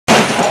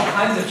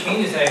kinds of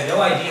changes and I have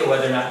no idea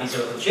whether or not these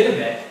are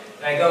legitimate.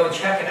 And I go and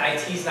check and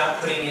IT's not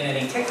putting in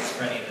any tickets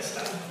for any of this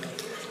stuff.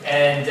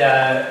 And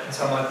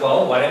so I'm like,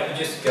 well, why don't you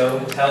just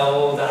go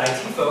tell the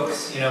IT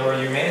folks, you know, or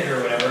your manager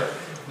or whatever,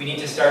 we need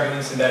to start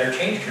doing some better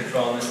change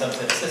control in the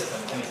subset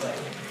system. And he's like,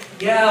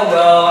 yeah,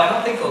 well, I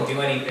don't think they'll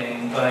do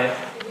anything, but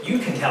you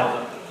can tell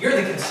them. You're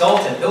the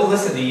consultant, they'll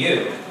listen to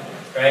you,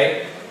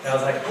 right? And I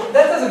was like, well,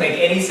 that doesn't make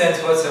any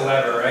sense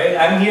whatsoever, right?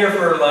 I'm here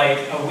for like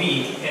a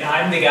week, and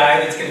I'm the guy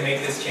that's going to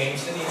make this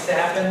change that needs to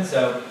happen.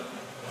 So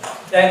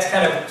that's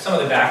kind of some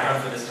of the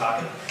background for this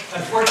talk.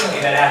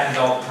 Unfortunately, that happens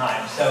all the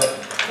time. So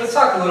let's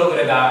talk a little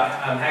bit about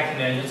hacking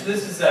management. So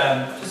this is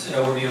just an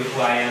overview of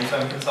who I am. So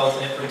I'm a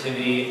consultant at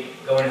Protiviti,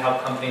 going to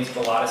help companies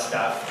with a lot of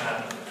stuff,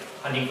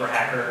 hunting for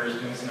hackers,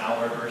 doing some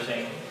malware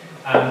versing.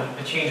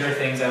 The changer of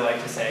things I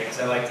like to say, because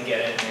I like to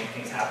get in and make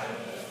things happen.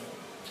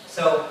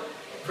 So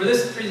for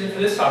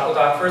this talk, we'll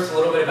talk first a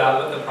little bit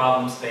about what the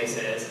problem space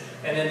is,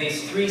 and then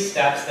these 3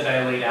 steps that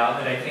I laid out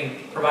that I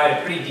think provide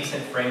a pretty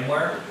decent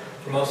framework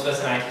for most of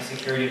us in IT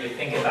security to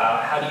think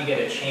about how do you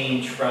get a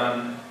change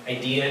from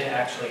idea to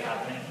actually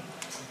happening.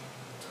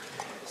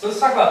 So let's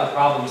talk about the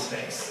problem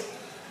space.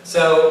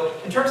 So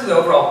in terms of the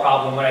overall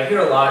problem, what I hear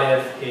a lot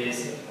of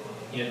is,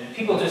 you know,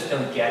 people just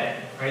don't get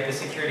it, right? The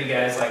security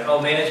guy is like, oh,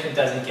 management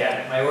doesn't get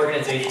it. My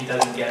organization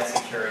doesn't get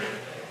security.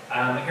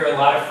 I hear a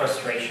lot of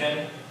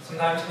frustration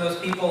sometimes from those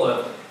people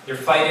of they're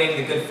fighting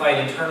the good fight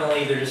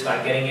internally, they're just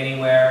not getting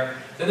anywhere.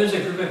 Then there's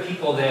a group of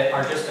people that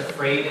are just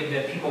afraid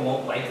that people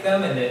won't like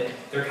them and that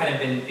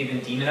they've been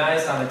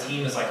demonized on the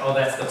team as like, oh,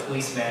 that's the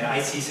policeman,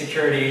 IT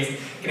security is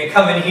going to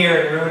come in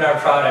here and ruin our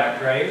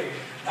product, right?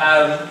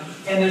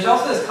 And there's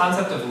also this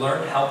concept of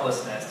learned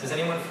helplessness. Is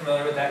anyone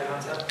familiar with that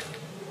concept?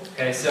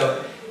 Okay,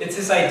 so it's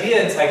this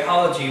idea in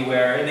psychology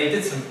where, and they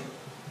did some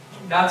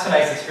not so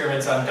nice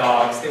experiments on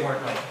dogs. They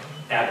weren't like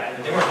that bad,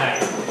 but they weren't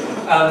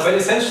nice. But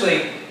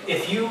essentially,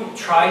 if you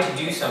try to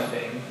do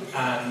something,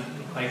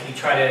 like you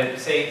try to,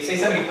 say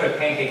somebody put a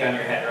pancake on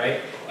your head, right?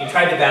 You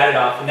tried to bat it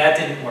off and that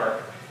didn't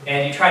work.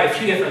 And you tried a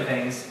few different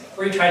things,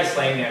 or you tried to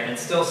slam there and it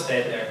still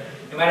stayed there.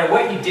 No matter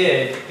what you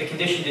did, the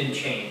condition didn't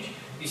change.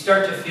 You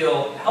start to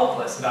feel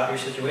helpless about your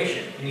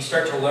situation, and you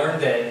start to learn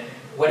that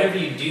whatever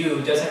you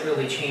do doesn't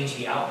really change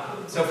the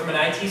outcome. So from an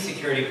IT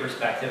security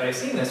perspective, I've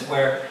seen this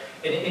where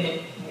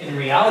in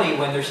reality,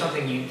 when there's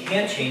something you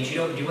can't change, you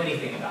don't do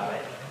anything about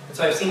it. And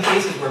so I've seen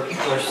cases where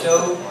people are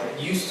so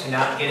used to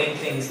not getting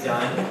things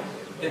done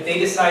that they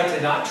decide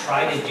to not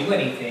try to do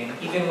anything,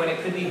 even when it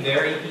could be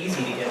very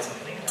easy to get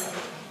something done.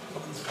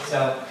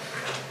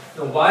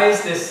 So why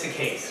is this the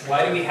case?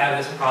 Why do we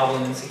have this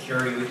problem in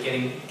security with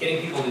getting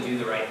people to do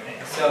the right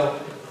thing? So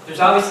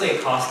there's obviously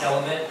a cost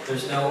element.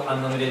 There's no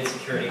unlimited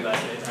security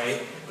budget,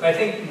 right? But I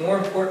think more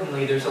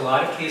importantly, there's a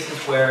lot of cases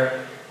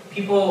where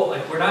people,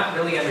 like, we're not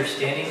really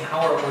understanding how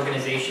our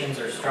organizations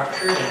are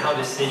structured and how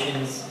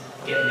decisions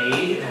get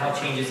made and how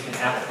changes can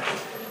happen.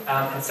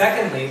 And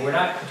secondly, we're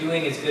not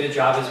doing as good a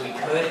job as we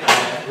could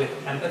with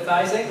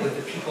empathizing with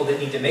the people that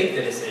need to make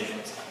the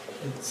decisions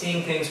and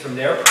seeing things from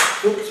their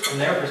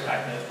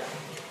perspective.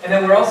 And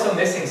then we're also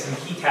missing some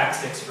key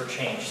tactics for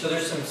change. So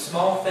there's some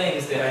small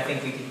things that I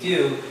think we could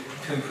do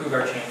to improve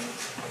our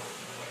chances.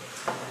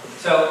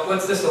 So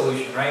what's the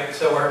solution, right?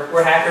 So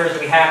we're hackers,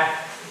 we hack.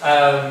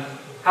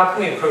 How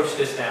can we approach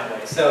this that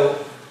way?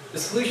 So the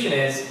solution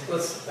is,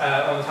 what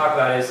I want to talk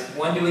about is,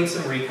 1, doing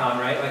some recon,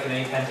 right? Like in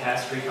any pen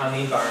test, recon the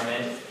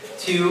environment.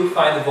 2,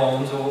 find the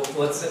vulns. Well,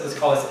 let's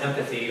call this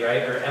empathy,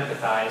 right? Or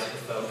empathize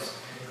with folks.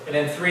 And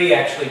then 3,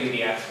 actually do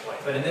the exploit.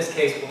 But in this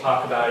case, we'll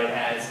talk about it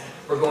as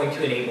we're going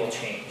to enable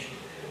change.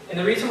 And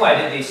the reason why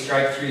I did these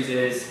strike-throughs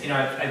is, you know,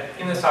 I've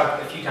given this talk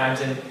a few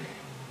times, and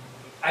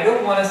I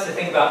don't want us to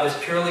think about this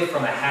purely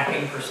from a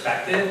hacking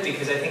perspective,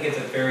 because I think it's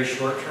a very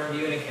short-term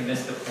view and it can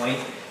miss the point.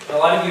 And a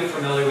lot of you are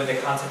familiar with the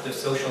concept of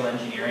social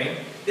engineering.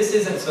 This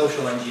isn't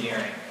social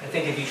engineering. I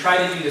think if you try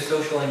to do the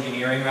social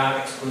engineering route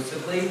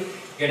exclusively,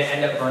 you're going to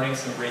end up burning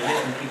some bridges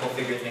when people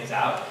figure things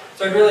out.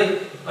 So I'd really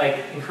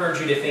encourage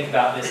you to think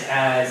about this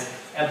as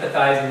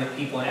empathizing with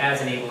people and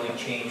as enabling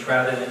change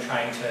rather than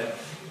trying to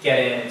get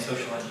in and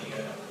social engineer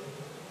them.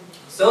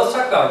 So let's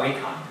talk about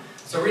recon.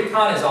 So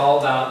recon is all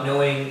about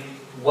knowing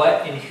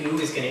what and who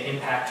is going to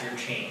impact your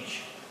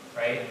change,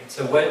 right?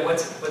 So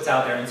what's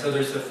out there? And so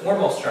there's the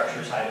formal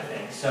structure side of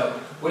things. So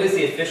what is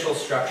the official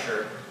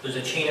structure? There's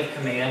a chain of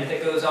command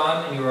that goes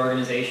on in your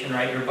organization,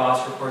 right? Your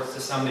boss reports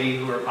to somebody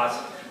who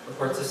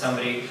reports to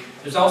somebody.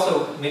 There's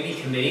also maybe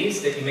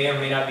committees that you may or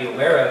may not be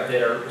aware of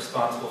that are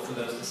responsible for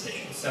those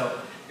decisions. So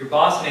your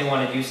boss may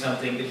want to do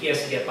something, but he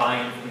has to get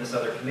buy-in from this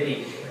other committee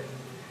to do it.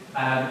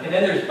 And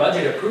then there's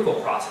budget approval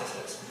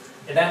processes.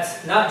 And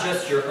that's not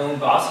just your own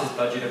boss's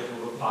budget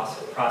approval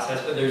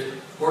process, but there's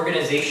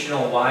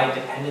organizational-wide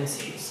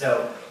dependencies.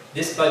 So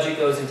this budget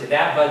goes into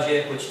that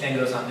budget, which then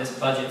goes on this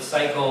budget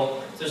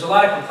cycle. So there's a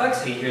lot of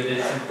complexity here that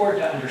it's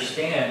important to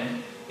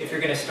understand if you're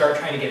going to start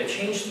trying to get a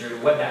change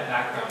through what that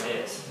background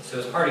is. So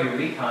as part of your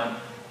recon,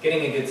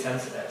 getting a good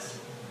sense of this.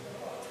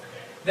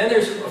 Then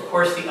there's, of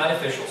course, the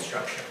unofficial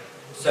structure.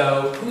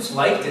 So who's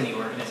liked in the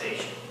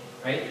organization?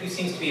 right? Who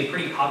seems to be a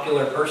pretty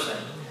popular person?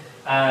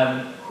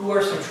 Who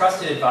are some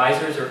trusted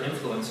advisors or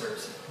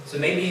influencers? So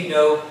maybe you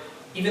know,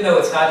 even though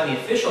it's not in the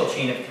official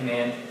chain of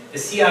command, the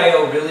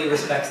CIO really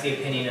respects the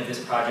opinion of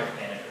this project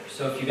manager.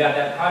 So if you got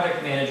that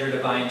project manager to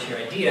buy into your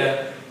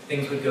idea,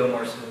 things would go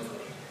more smoothly.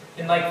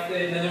 And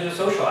then there's a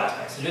social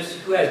aspect, so just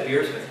who has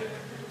beers with you.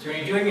 So when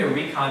you're doing your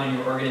recon in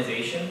your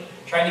organization,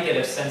 trying to get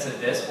a sense of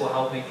this will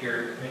help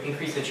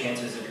increase the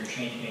chances of your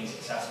change being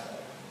successful.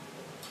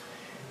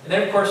 And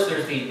then of course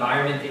there's the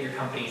environment that your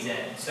company's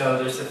in. So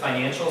there's the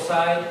financial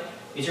side.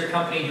 Is your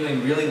company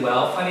doing really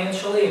well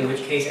financially, in which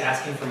case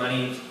asking for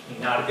money is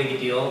not a big a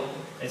deal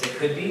as it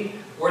could be?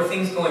 Or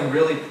things going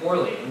really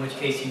poorly, in which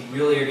case you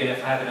really are going to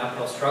have an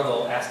uphill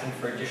struggle asking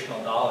for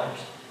additional dollars.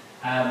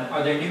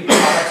 Are there new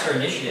products or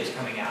initiatives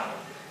coming out?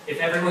 If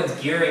everyone's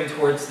gearing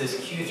towards this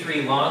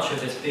Q3 launch of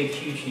this big,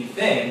 huge new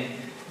thing,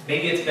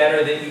 maybe it's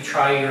better that you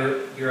try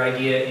your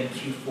idea in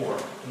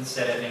Q4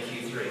 instead of in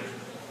Q3.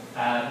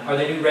 Are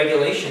there new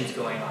regulations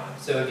going on?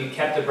 So if you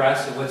kept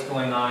abreast of what's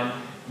going on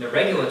in the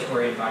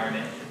regulatory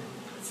environment,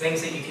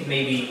 things that you could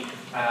maybe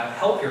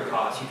help your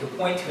cause. You could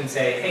point to and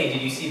say, hey,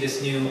 did you see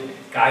this new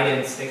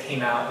guidance that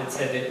came out that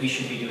said that we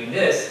should be doing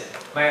this?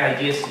 My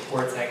idea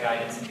supports that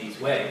guidance in these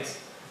ways.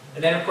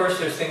 And then of course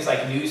there's things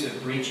like news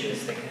of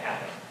breaches that can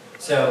happen.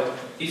 So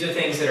these are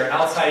things that are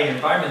outside your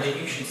environment that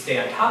you should stay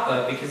on top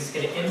of because it's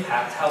going to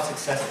impact how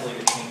successful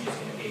your change is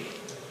going to be.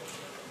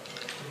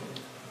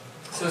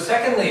 So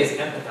secondly is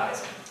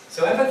empathizing.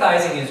 So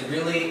empathizing is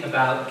really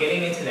about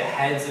getting into the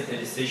heads of the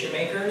decision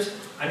makers,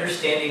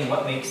 understanding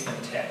what makes them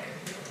tick.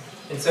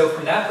 And so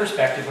from that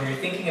perspective, when you're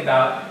thinking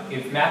about,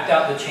 you've mapped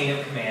out the chain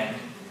of command,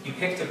 you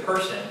picked a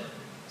person.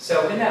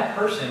 So in that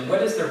person,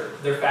 what is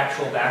their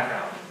factual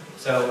background?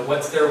 So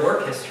what's their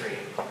work history?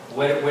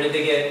 Where did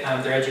they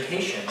get their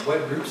education?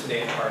 What groups are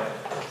they a part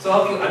of? So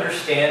help you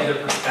understand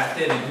their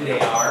perspective and who they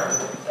are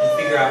and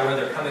figure out where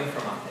they're coming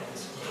from on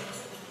things.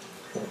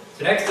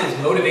 So next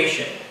is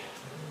motivation.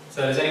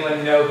 So does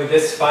anyone know who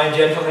this fine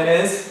gentleman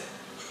is?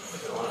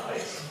 Vanilla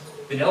Ice.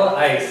 Vanilla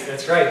Ice,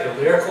 that's right, the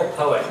lyrical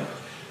poet.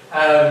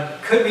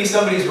 Could be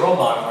somebody's role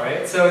model,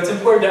 right? So it's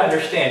important to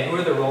understand who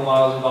are the role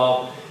models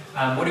involved,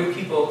 who do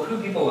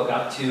people look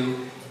up to,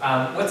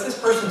 what's this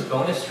person's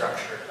bonus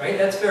structure, right?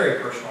 That's a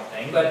very personal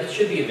thing, but it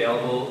should be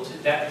available.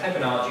 That type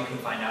of knowledge you can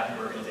find out in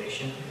your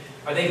organization.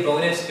 Are they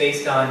bonus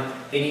based on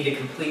they need to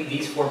complete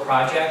these 4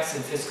 projects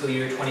in fiscal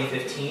year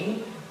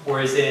 2015? Or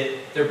is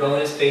it their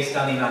bonus based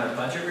on the amount of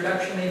budget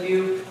reduction they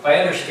do? By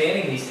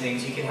understanding these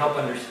things, you can help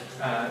learn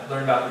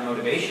about their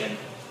motivation.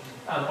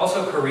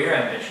 Also career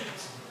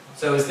ambitions.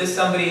 So is this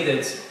somebody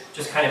that's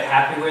just kind of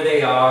happy where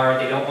they are,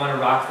 they don't want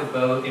to rock the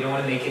boat, they don't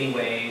want to make any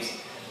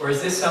waves? Or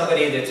is this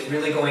somebody that's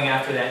really going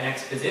after that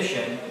next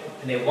position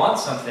and they want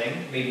something,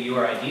 maybe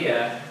your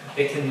idea,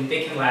 they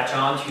can latch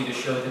on to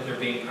show that they're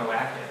being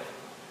proactive?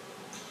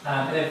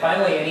 And then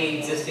finally, any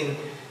existing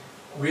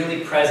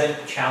really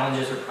present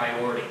challenges or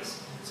priorities.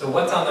 So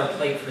what's on their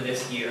plate for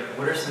this year?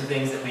 What are some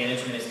things that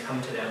management has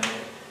come to them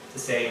with to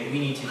say, we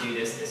need to do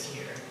this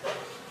year?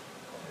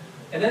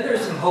 And then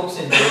there's some hopes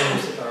and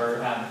dreams,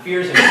 or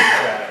fears and dreams,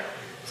 rather.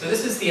 So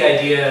this is the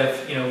idea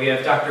of, we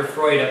have Dr.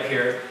 Freud up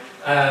here.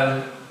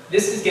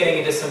 This is getting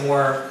into some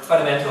more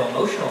fundamental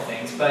emotional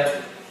things, but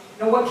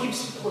what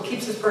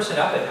keeps this person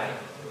up at night?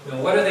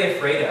 What are they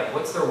afraid of?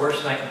 What's their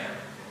worst nightmare?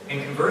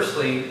 And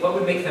conversely, what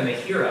would make them a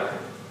hero?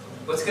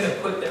 What's going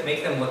to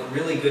make them look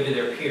really good to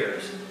their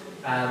peers?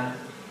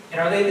 And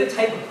are they the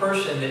type of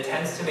person that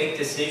tends to make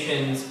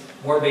decisions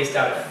more based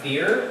out of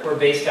fear or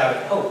based out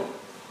of hope,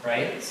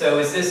 right? So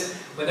is this,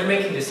 when they're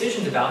making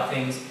decisions about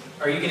things,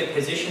 are you going to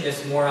position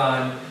this more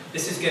on,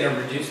 this is going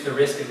to reduce the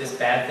risk of this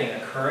bad thing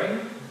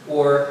occurring,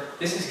 or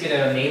this is going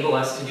to enable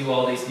us to do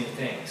all these new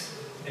things?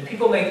 And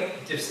people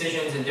make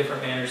decisions in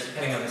different manners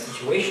depending on the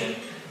situation,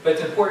 but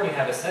it's important you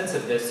have a sense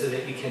of this so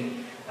that you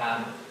can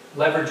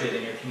leverage it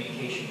in your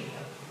communication.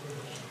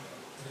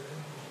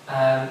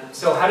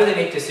 So how do they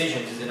make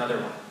decisions is another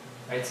one.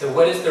 Right? So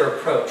what is their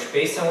approach?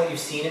 Based on what you've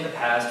seen in the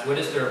past, what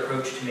is their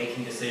approach to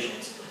making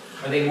decisions?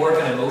 Are they more of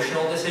an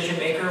emotional decision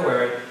maker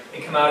where they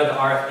come out of the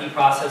RFP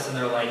process and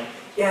they're like,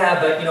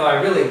 yeah, but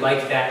I really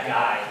like that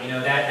guy,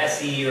 that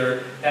SE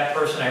or that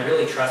person, I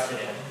really trusted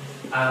him.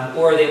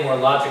 Or are they more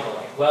logical?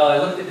 Like, well, I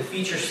looked at the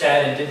feature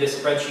set and did this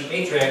spreadsheet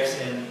matrix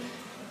and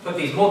put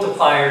these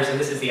multipliers and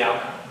this is the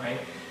outcome, right?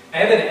 I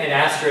have an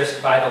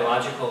asterisk by the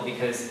logical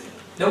because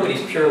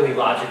nobody's purely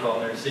logical in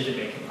their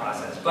decision-making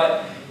process.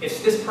 But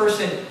if this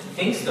person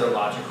thinks they're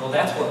logical,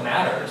 that's what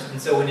matters.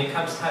 And so when it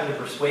comes time to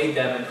persuade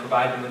them and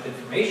provide them with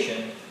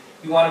information,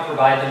 you want to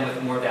provide them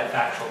with more of that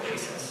factual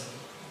basis.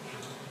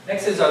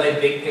 Next is, are they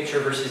big picture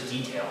versus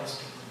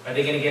details? Are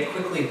they going to get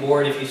quickly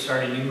bored if you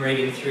start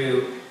enumerating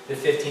through the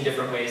 15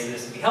 different ways that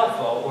this would be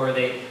helpful, or are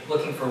they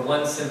looking for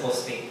one simple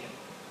statement?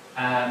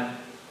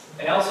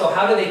 And also,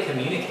 how do they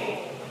communicate?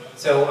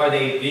 So are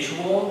they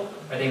visual?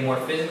 Are they more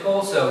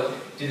physical? So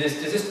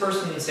does this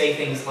person say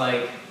things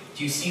like,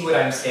 do you see what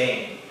I'm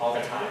saying all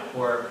the time?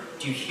 Or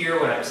do you hear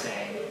what I'm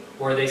saying?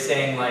 Or are they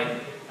saying like,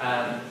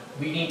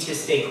 we need to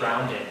stay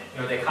grounded?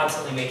 Are they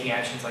constantly making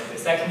actions like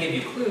this? That can give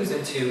you clues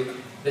into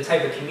the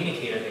type of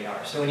communicator they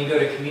are. So when you go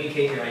to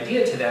communicate your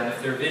idea to them,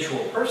 if they're a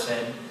visual person,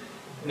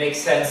 it makes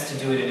sense to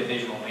do it in a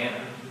visual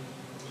manner.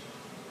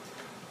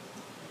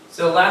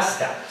 So last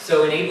step,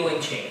 so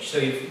enabling change. So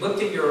you've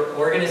looked at your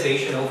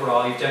organization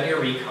overall, you've done your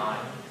recon,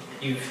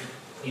 you've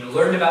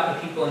learned about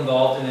the people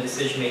involved in the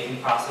decision-making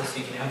process so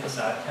you can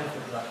empathize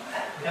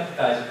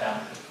with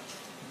them.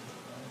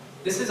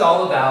 This is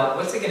all about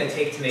what's it going to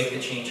take to make the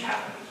change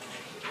happen.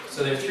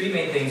 So there are three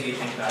main things you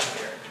think about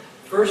here.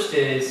 First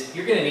is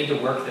you're going to need to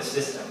work the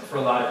system for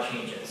a lot of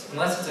changes,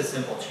 unless it's a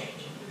simple change.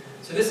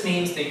 So this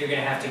means that you're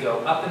going to have to go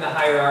up in the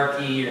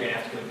hierarchy, you're going to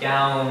have to go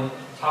down,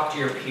 talk to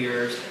your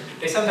peers.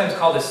 They sometimes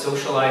call this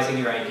socializing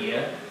your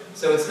idea.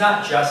 So it's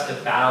not just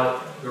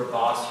about your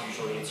boss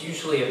usually, it's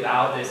usually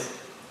about this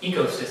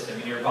ecosystem,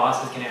 and your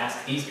boss is going to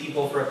ask these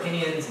people for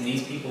opinions, and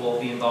these people will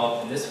be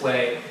involved in this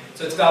way.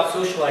 So it's about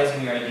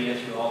socializing your idea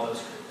through all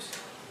those groups.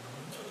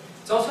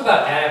 It's also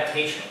about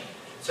adaptation.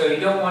 So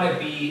you don't want to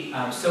be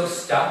so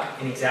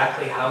stuck in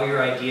exactly how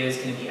your idea is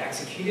going to be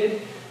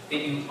executed that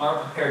you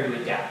aren't prepared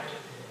to adapt.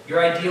 Your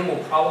idea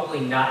will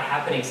probably not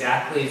happen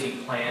exactly as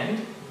you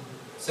planned,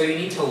 so you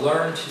need to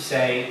learn to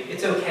say,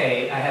 it's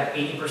okay, I have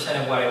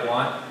 80% of what I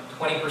want,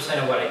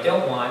 20% of what I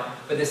don't want,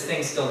 but this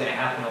thing's still going to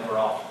happen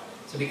overall.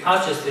 So be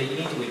conscious that you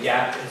need to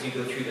adapt as you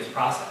go through this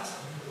process.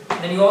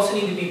 And then you also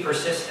need to be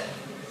persistent.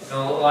 A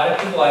lot of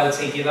people, I would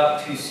say, give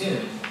up too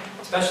soon,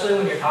 especially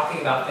when you're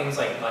talking about things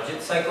like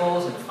budget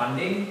cycles and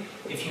funding.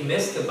 If you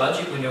miss the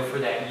budget window for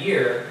that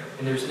year,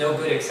 and there's no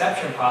good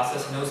exception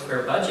process, no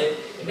spare budget,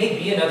 it may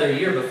be another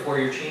year before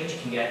your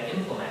change can get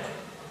implemented.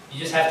 You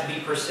just have to be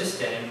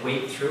persistent and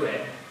wait through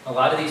it. A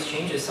lot of these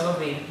changes, some of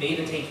them may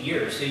even take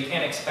years, so you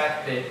can't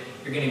expect that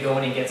you're going to go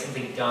in and get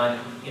something done,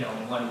 in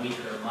 1 week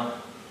or a month.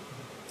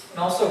 And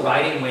also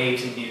riding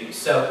waves in news.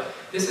 So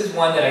this is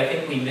one that I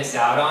think we miss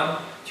out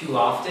on too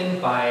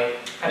often by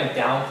kind of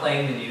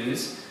downplaying the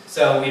news.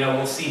 So,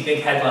 we'll see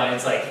big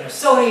headlines like,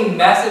 Sony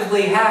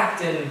massively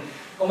hacked and,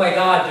 oh my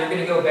God, they're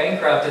going to go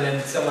bankrupt. And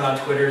then someone on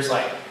Twitter's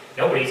like,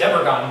 nobody's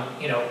ever gone,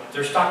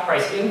 their stock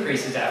price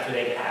increases after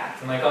they get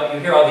hacked. And like, you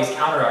hear all these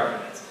counter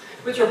arguments,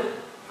 which are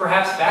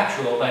perhaps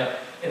factual, but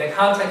in the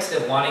context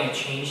of wanting a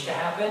change to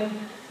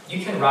happen,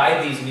 you can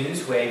ride these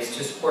news waves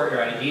to support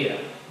your idea.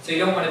 So you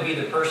don't want to be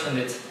the person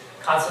that's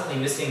constantly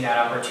missing that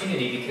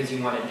opportunity because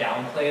you want to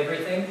downplay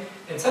everything.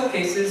 In some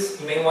cases,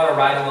 you may want to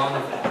ride along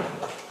with that.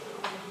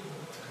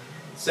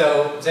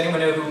 So, does anyone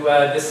know who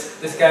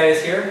this guy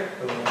is here?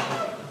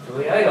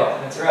 Billy Idol,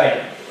 that's right.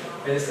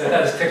 I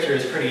thought this picture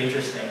is pretty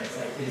interesting. It's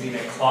like, is he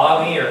going to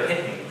claw me or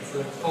hit me? It's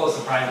full of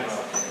surprises.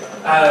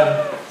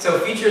 So,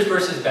 features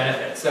versus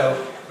benefits. So,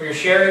 when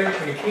you're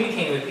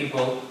communicating with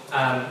people,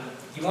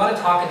 you want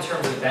to talk in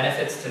terms of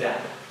benefits to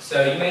them.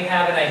 So, you may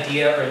have an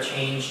idea or a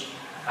change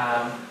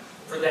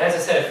that has a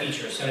set of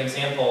features. So an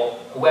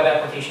example, a web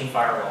application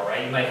firewall,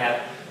 right? You might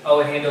have,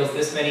 it handles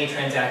this many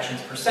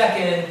transactions per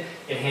second,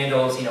 it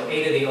handles, 8 of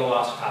the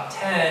OWASP top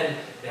 10,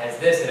 it has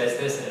this, it has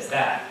this, it has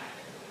that.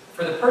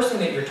 For the person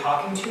that you're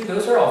talking to,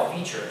 those are all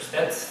features.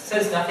 That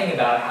says nothing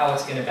about how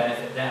it's going to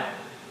benefit them.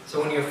 So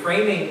when you're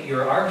framing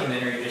your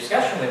argument or your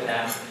discussion with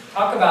them,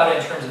 talk about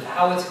it in terms of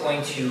how it's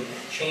going to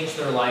change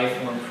their life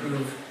or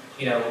improve,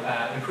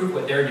 improve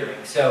what they're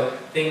doing. So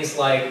things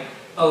like,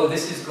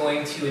 this is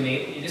going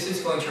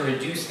to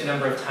reduce the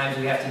number of times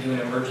we have to do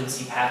an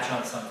emergency patch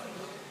on something,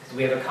 because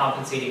we have a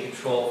compensating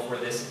control for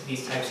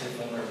these types of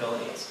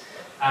vulnerabilities.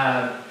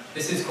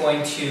 This is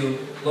going to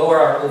lower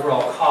our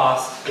overall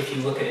cost if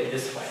you look at it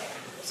this way.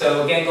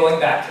 So again, going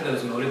back to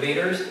those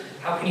motivators,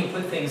 how can you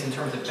put things in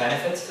terms of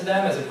benefits to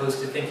them as opposed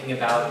to thinking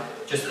about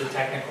just the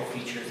technical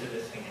features that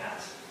this thing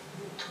has.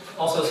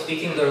 Also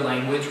speaking their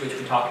language, which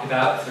we talked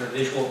about, if they're a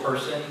visual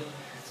person,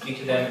 speak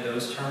to them in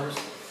those terms.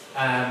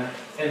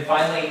 And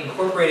finally,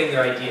 incorporating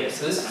their ideas.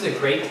 So this is a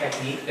great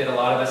technique that a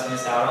lot of us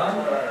miss out on,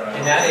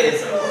 and that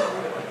is,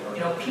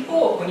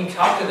 people, when you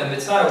talk to them,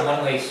 it's not a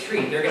one-way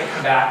street. They're going to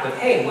come back with,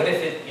 hey, what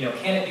if it,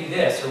 can it do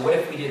this, or what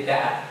if we did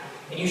that?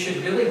 And you should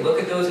really look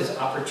at those as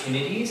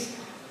opportunities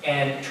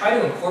and try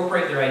to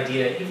incorporate their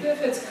idea, even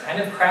if it's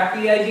kind of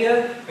crappy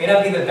idea, may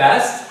not be the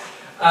best.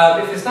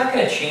 If it's not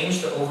going to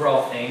change the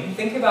overall thing,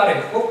 think about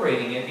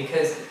incorporating it,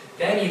 because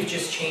then you've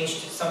just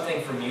changed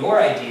something from your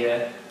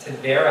idea to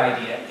their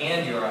idea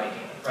and your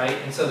idea, right?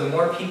 And so the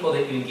more people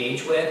that you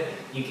engage with,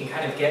 you can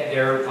kind of get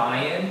their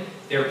buy-in,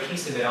 their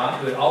piece of it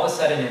onto it. All of a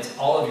sudden, it's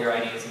all of your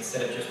ideas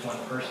instead of just one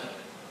person.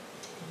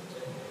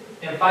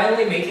 And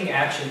finally, making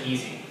action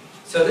easy.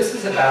 So this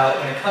is about,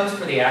 when it comes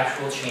for the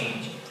actual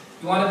change,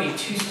 you want to be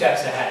 2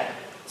 steps ahead.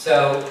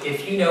 So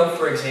if you know,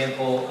 for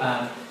example,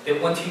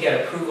 that once you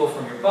get approval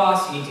from your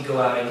boss, you need to go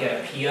out and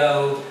get a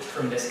PO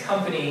from this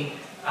company,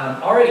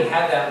 already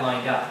have that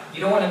lined up.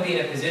 You don't want to be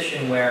in a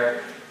position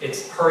where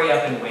it's hurry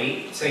up and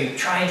wait. So you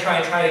try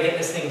to get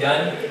this thing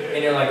done,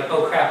 and you're like,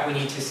 oh crap, we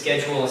need to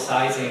schedule a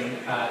sizing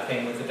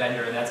thing with the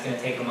vendor, and that's going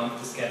to take a month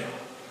to schedule.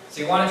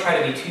 So you want to try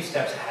to be 2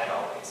 steps ahead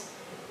always.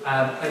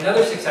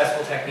 Another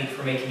successful technique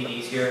for making it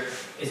easier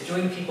is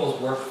doing people's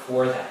work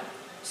for them.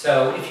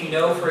 So if you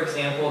know, for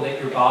example, that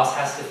your boss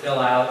has to fill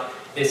out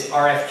this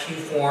RFQ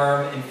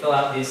form and fill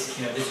out this,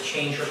 this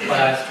change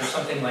request or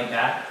something like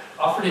that,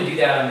 offer to do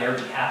that on their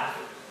behalf.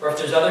 Or if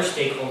there's other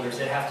stakeholders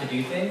that have to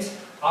do things,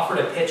 offer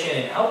to pitch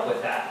in and help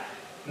with that.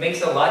 It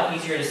makes it a lot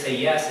easier to say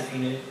yes if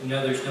you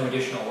know there's no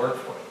additional work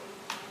for you.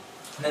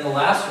 And then the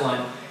last one,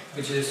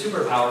 which is a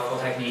super powerful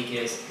technique,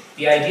 is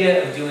the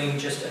idea of doing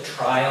just a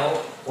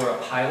trial or a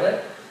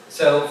pilot.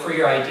 So for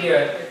your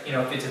idea,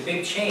 if it's a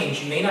big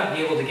change, you may not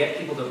be able to get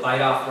people to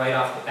bite off right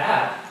off the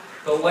bat,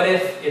 but what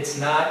if it's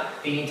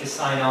not they need to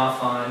sign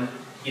off on,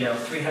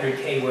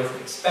 300K worth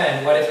of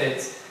expend? What if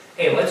it's,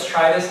 hey, let's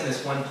try this in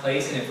this one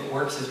place, and if it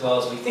works as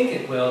well as we think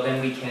it will,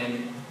 then we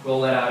can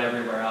roll it out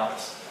everywhere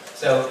else.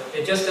 So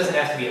it just doesn't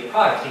have to be a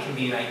product. It can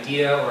be an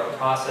idea or a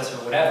process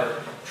or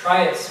whatever.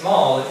 Try it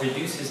small. It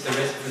reduces the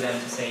risk for them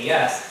to say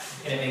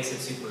yes, and it makes it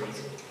super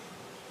easy.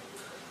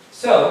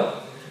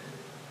 So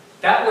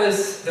that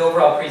was the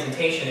overall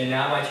presentation, and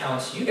now my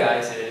challenge to you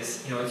guys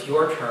is, it's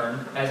your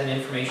turn as an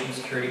information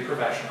security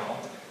professional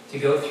to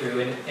go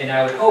through, and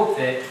I would hope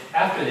that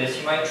after this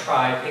you might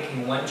try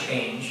picking one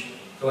change,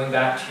 going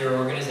back to your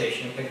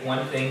organization, pick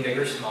one thing, big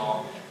or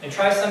small, and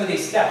try some of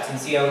these steps and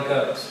see how it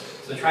goes.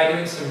 So try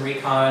doing some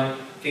recon,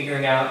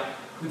 figuring out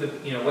who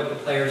what the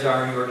players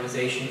are in your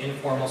organization,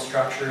 informal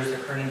structures, the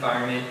current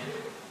environment.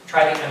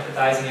 Try the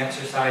empathizing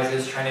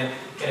exercises, trying to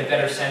get a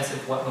better sense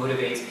of what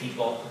motivates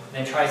people,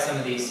 and then try some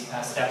of these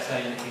steps that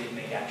I indicated to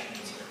make action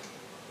easier.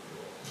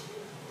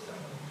 So,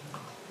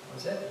 that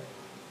was it.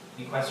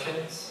 Any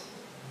questions?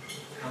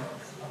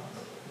 Comments?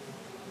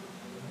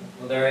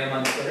 Well, there I am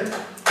on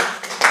Twitter.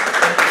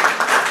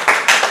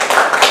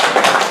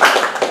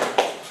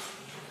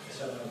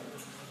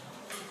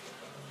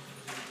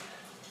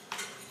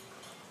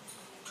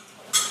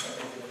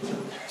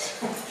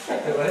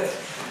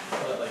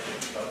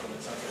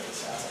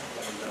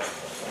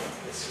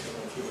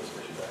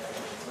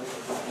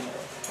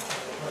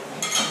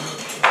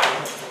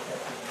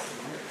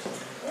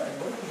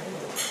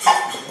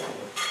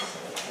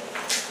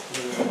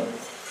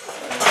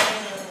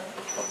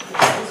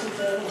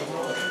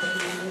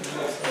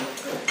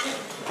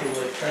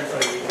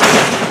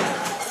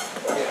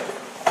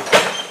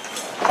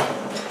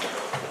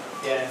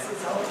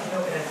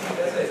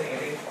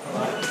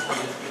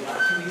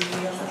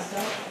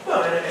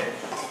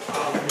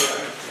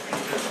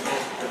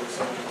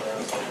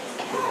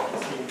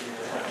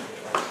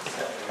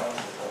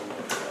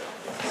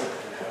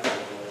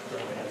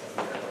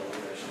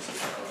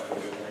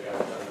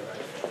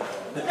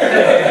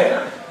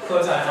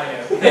 Close on a high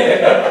note.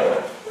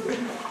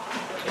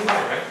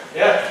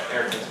 Yeah.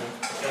 Eric,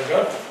 there we go.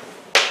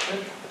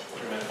 Good.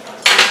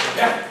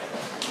 Yeah.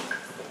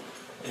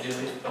 Did you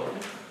leave the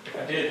building?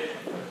 I did.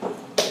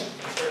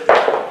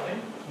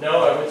 No,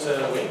 I went to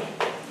Wink.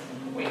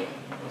 Wink?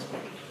 What's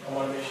Wink? Home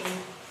automation.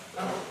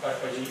 Oh.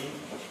 Backed by GE.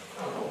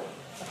 Oh, cool.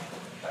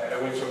 I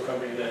went to a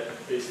company that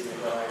basically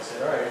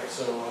said, all right,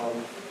 so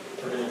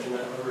we're going to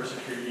implement over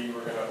security,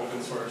 we're going to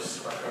open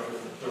source our code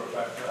and throw it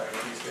back to the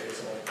IT space,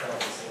 and I kind of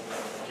the same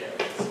thing, like, yeah,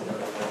 it's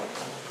another one.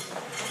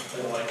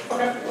 And I'm like,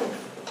 okay.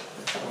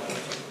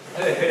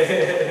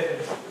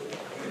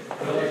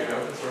 Really good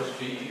open source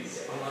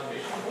GE's home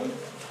automation.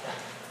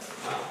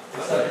 Wow.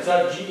 It's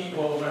not GE,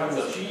 well, what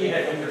happens is GE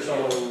had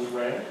Ingersoll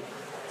Rand.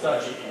 It's not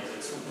GE's,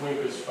 it's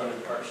Wink was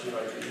funded partially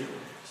by GE.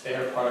 So they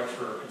have products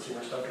for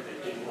consumer stuff that they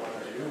didn't want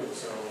to do, and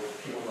so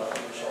people left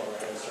Ingersoll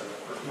Rand and started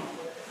working.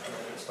 And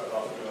then it spun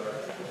off to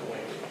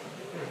Wink.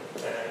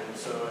 And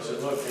so I said,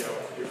 look,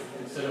 if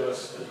instead of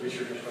us as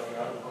researchers going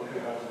out and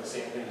poking holes in the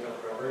same things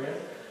over and over again,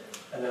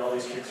 and then all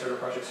these Kickstarter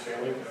projects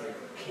failing because they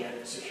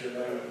can't secure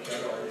them and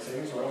can't do all these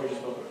things, why don't we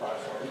just build a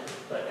platform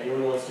that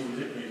anyone who wants to use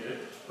it,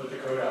 put the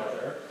code out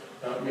there.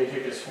 Now, it may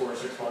take us 4 or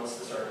 6 months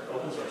to start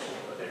open sourcing,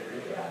 but they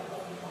agree.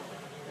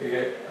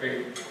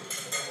 Great.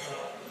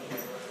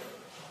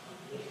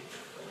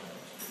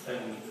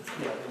 And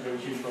they're doing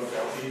huge bug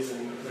bounties,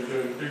 and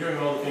they're doing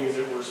all the things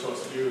that we're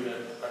supposed to do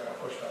that I got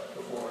pushed back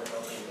before and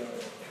nothing to do.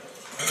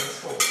 That's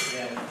cool.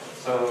 Yeah.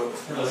 So,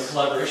 Like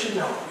collaboration?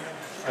 No.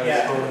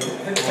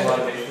 home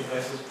automation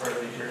devices part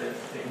of your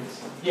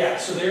things. Yeah,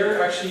 so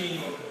they're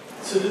actually,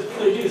 so the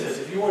idea is this,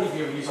 if you want to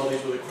be able to use all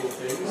these really cool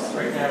things,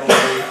 right now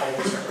they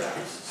all separate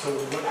apps. So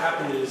what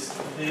happened is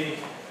they,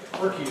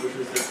 Orky, which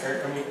was their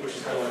parent company, which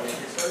is kind of like a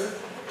Kickstarter,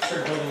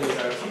 started building these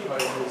IoT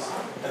devices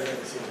and they had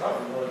the same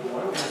problem. They're like, well,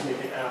 why don't we just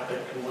make an app that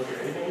can look at